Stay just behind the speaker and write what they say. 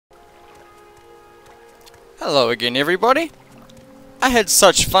Hello again, everybody. I had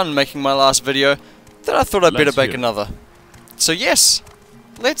such fun making my last video that I thought I'd better make another. So yes,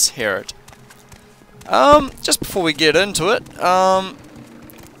 let's hear it. Just before we get into it,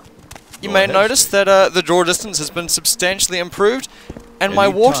 you may notice that the draw distance has been substantially improved, and my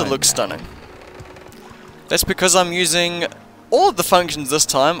water looks stunning. That's because I'm using all of the functions this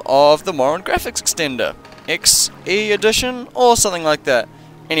time of the Morrowind graphics extender, XE edition or something like that.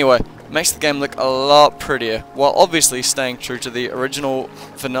 Anyway, makes the game look a lot prettier, while obviously staying true to the original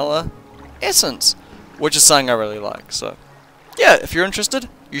vanilla essence, which is something I really like. So yeah, if you're interested,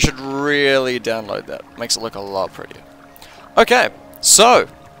 you should really download that. Makes it look a lot prettier. Okay, so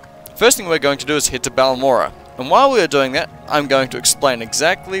first thing we're going to do is head to Balmora, and while we are doing that, I'm going to explain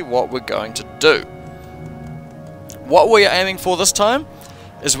exactly what we're going to do. What we are aiming for this time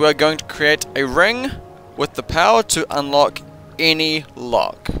is we're going to create a ring with the power to unlock any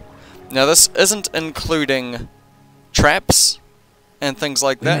lock. Now this isn't including traps and things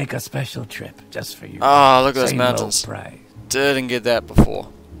like that. We make a special trip just for you. Ah, look at those mountains. Didn't get that before.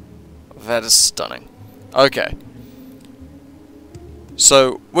 That is stunning. Okay.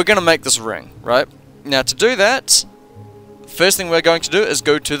 So we're going to make this ring, right? Now to do that, first thing we're going to do is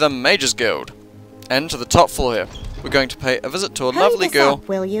go to the Mages Guild. And to the top floor here. We're going to pay a visit to a lovely girl.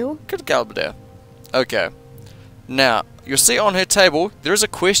 Will you? Good Galbadere. Okay. Now, you'll see on her table, there is a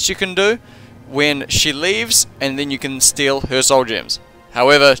quest you can do when she leaves, and then you can steal her soul gems.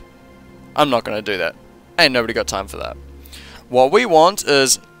 However, I'm not going to do that. Ain't nobody got time for that. What we want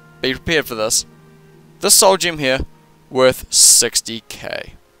is, be prepared for this, this soul gem here, worth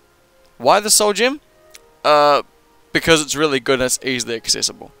 60k. Why the soul gem? Because it's really good and it's easily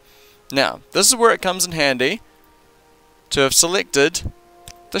accessible. Now, this is where it comes in handy to have selected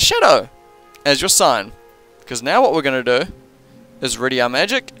the shadow as your sign. Because now what we're going to do is ready our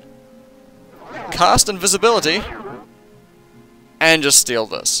magic, cast invisibility, and just steal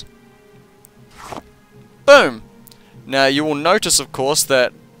this. Boom! Now you will notice, of course,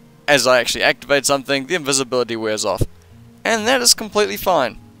 that as I actually activate something, the invisibility wears off. And that is completely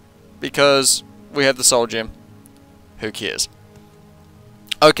fine, because we have the soul gem. Who cares?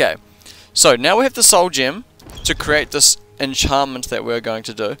 Okay, so now we have the soul gem to create this enchantment that we're going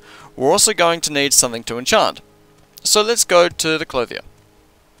to do. We're also going to need something to enchant. So let's go to the clothier.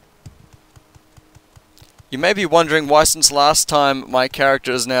 You may be wondering why since last time my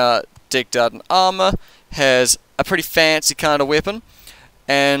character is now decked out in armor, has a pretty fancy kind of weapon,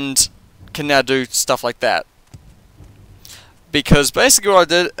 and can now do stuff like that. Because basically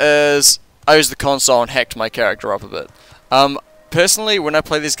what I did is I used the console and hacked my character up a bit. Personally, when I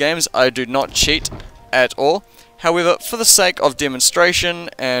play these games, I do not cheat at all. However, for the sake of demonstration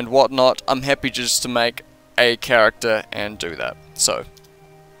and whatnot, I'm happy just to make a character and do that. So,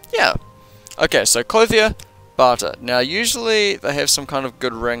 yeah. Okay, so clothier, barter. Now, usually they have some kind of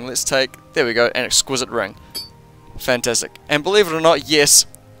good ring. Let's take, there we go, an exquisite ring. Fantastic. And believe it or not, yes,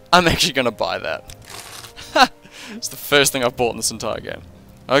 I'm actually going to buy that. It's the first thing I've bought in this entire game.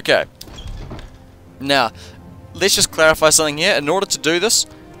 Okay. Now, let's just clarify something here. In order to do this,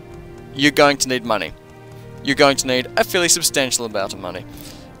 you're going to need money. You're going to need a fairly substantial amount of money.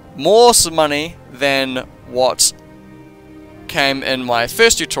 More money than what came in my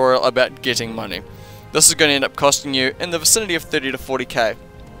first tutorial about getting money. This is going to end up costing you in the vicinity of 30 to 40k.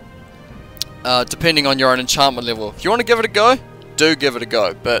 Depending on your own enchantment level. If you want to give it a go, do give it a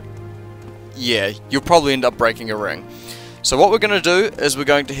go. But yeah, you'll probably end up breaking a ring. So what we're going to do is we're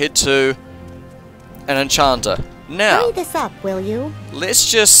going to head to an enchanter. Now, hurry this up, will you?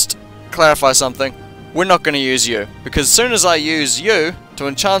 Let's just clarify something. We're not going to use you, because as soon as I use you to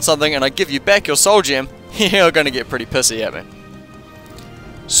enchant something and I give you back your soul gem, you're going to get pretty pissy at me.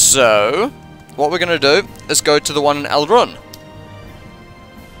 So, what we're going to do is go to the one in Aldrun.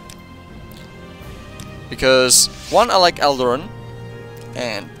 Because, one, I like Aldrun,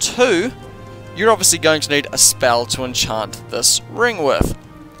 and two, you're obviously going to need a spell to enchant this ring with.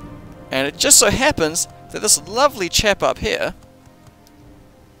 And it just so happens that this lovely chap up here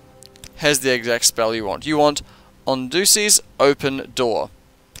has the exact spell you want. You want Ondusi's Open Door.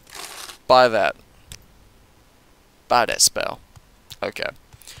 Buy that. Buy that spell. Okay.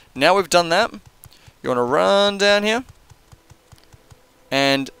 Now we've done that, you want to run down here,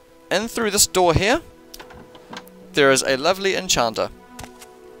 and in through this door here, there is a lovely enchanter.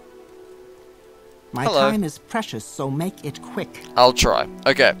 My Hello. time is precious, so make it quick. I'll try.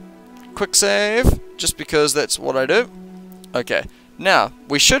 Okay. Quick save, just because that's what I do. Okay. Now,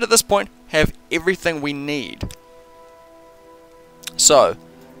 we should at this point have everything we need. So,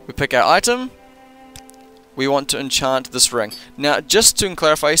 we pick our item, we want to enchant this ring. Now, just to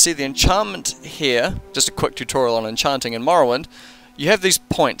clarify, you see the enchantment here, just a quick tutorial on enchanting in Morrowind, you have these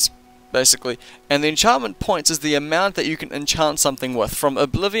points, basically, and the enchantment points is the amount that you can enchant something with. From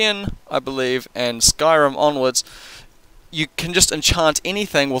Oblivion, I believe, and Skyrim onwards, you can just enchant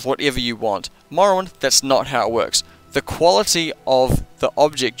anything with whatever you want. Morrowind, that's not how it works. The quality of the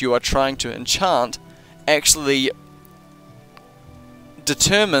object you are trying to enchant actually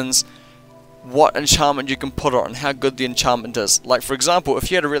determines what enchantment you can put on, how good the enchantment is. Like, for example, if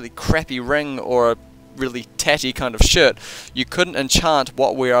you had a really crappy ring or a really tatty kind of shirt, you couldn't enchant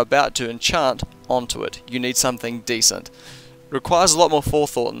what we are about to enchant onto it. You need something decent. It requires a lot more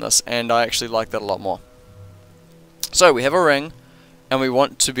forethought in this, and I actually like that a lot more. So we have a ring, and we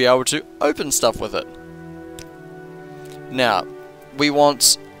want to be able to open stuff with it. Now, we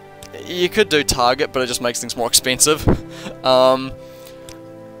want... you could do target, but it just makes things more expensive.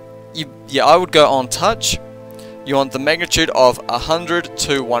 Yeah, I would go on touch. You want the magnitude of 100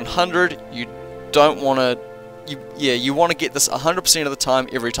 to 100. You don't want to... you want to get this 100% of the time,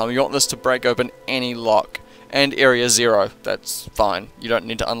 every time. You want this to break open any lock. And area 0, that's fine. You don't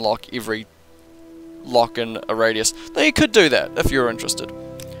need to unlock every lock in a radius. Though you could do that, if you're interested.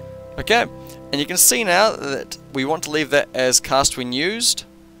 Okay, and you can see now that we want to leave that as cast when used.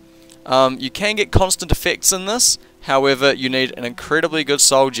 You can get constant effects in this. However, you need an incredibly good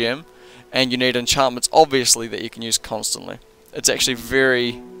soul gem, and you need enchantments, obviously, that you can use constantly. It's actually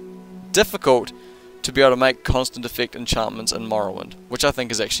very difficult to be able to make constant effect enchantments in Morrowind, which I think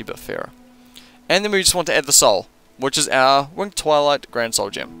is actually a bit fairer. And then we just want to add the soul, which is our Winged Twilight Grand Soul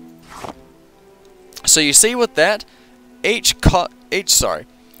Gem. So you see with that, each cast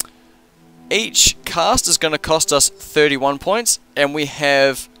is going to cost us 31 points, and we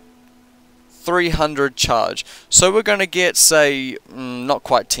have 300 charge. So we're going to get, say, not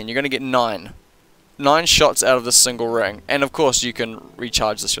quite 10, you're going to get 9 shots out of this single ring. And of course you can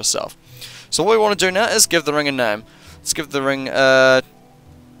recharge this yourself. So what we want to do now is give the ring a name. Let's give the ring a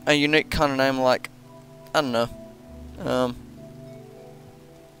unique kind of name, like, I don't know,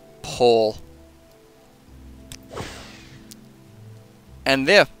 Paul. And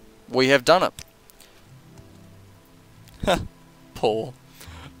there, we have done it. Paul.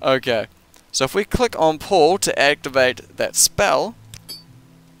 Okay. So if we click on Paul to activate that spell,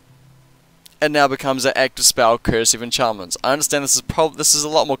 it now becomes an active spell, Courtesy of Enchantments. I understand this is a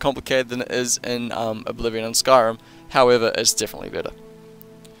lot more complicated than it is in Oblivion and Skyrim. However, it's definitely better.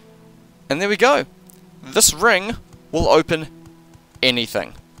 And there we go. This ring will open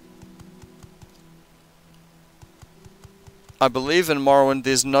anything. I believe in Morrowind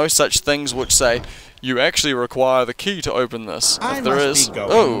there's no such things which say you actually require the key to open this. If there is,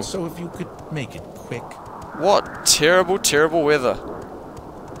 oh, so if you could make it quick. What terrible, terrible weather.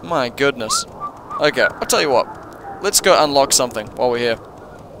 My goodness. Okay, I'll tell you what. Let's go unlock something while we're here.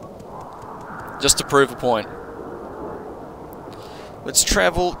 Just to prove a point. Let's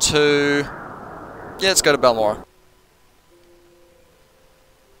travel to... yeah, let's go to Balmora.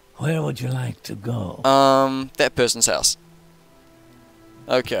 Where would you like to go? That person's house.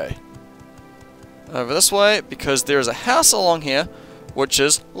 Okay. Over this way, because there is a house along here which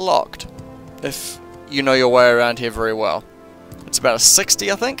is locked. If you know your way around here very well. It's about a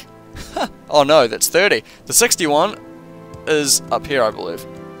 60, I think. Oh no, that's 30. The 61 is up here, I believe.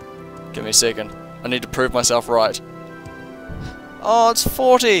 Give me a second. I need to prove myself right. Oh, it's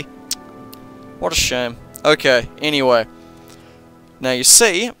 40. What a shame. Okay, anyway. Now you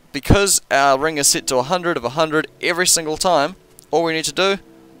see, because our ring is set to 100 of 100 every single time, all we need to do,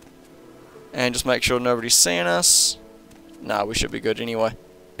 and just make sure nobody's seeing us. Nah, we should be good anyway.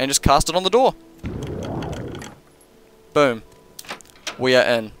 And just cast it on the door. Boom. We are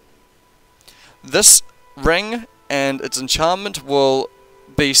in. This ring and its enchantment will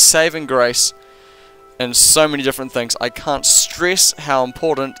be saving grace in so many different things. I can't stress how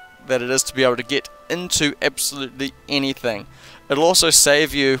important that it is to be able to get into absolutely anything. It'll also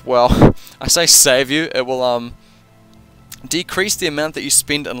save you, well, I say save you, it will decrease the amount that you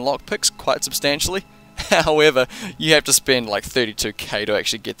spend in lockpicks quite substantially. However, you have to spend like 32k to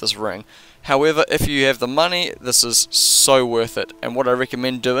actually get this ring. However, if you have the money, this is so worth it. And what I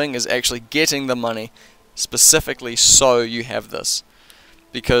recommend doing is actually getting the money specifically so you have this.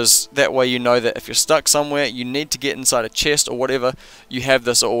 Because that way you know that if you're stuck somewhere, you need to get inside a chest or whatever, you have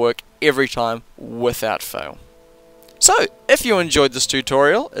this, it will work every time without fail. So, if you enjoyed this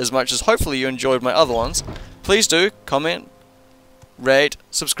tutorial as much as hopefully you enjoyed my other ones, please do comment, rate,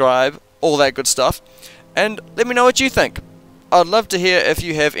 subscribe, all that good stuff, and let me know what you think. I'd love to hear if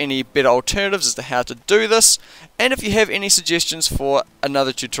you have any better alternatives as to how to do this, and if you have any suggestions for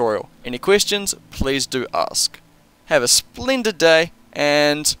another tutorial. Any questions, please do ask. Have a splendid day,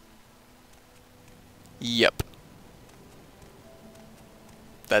 and yep.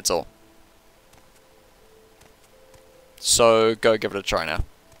 That's all. So go give it a try now.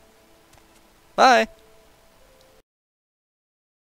 Bye!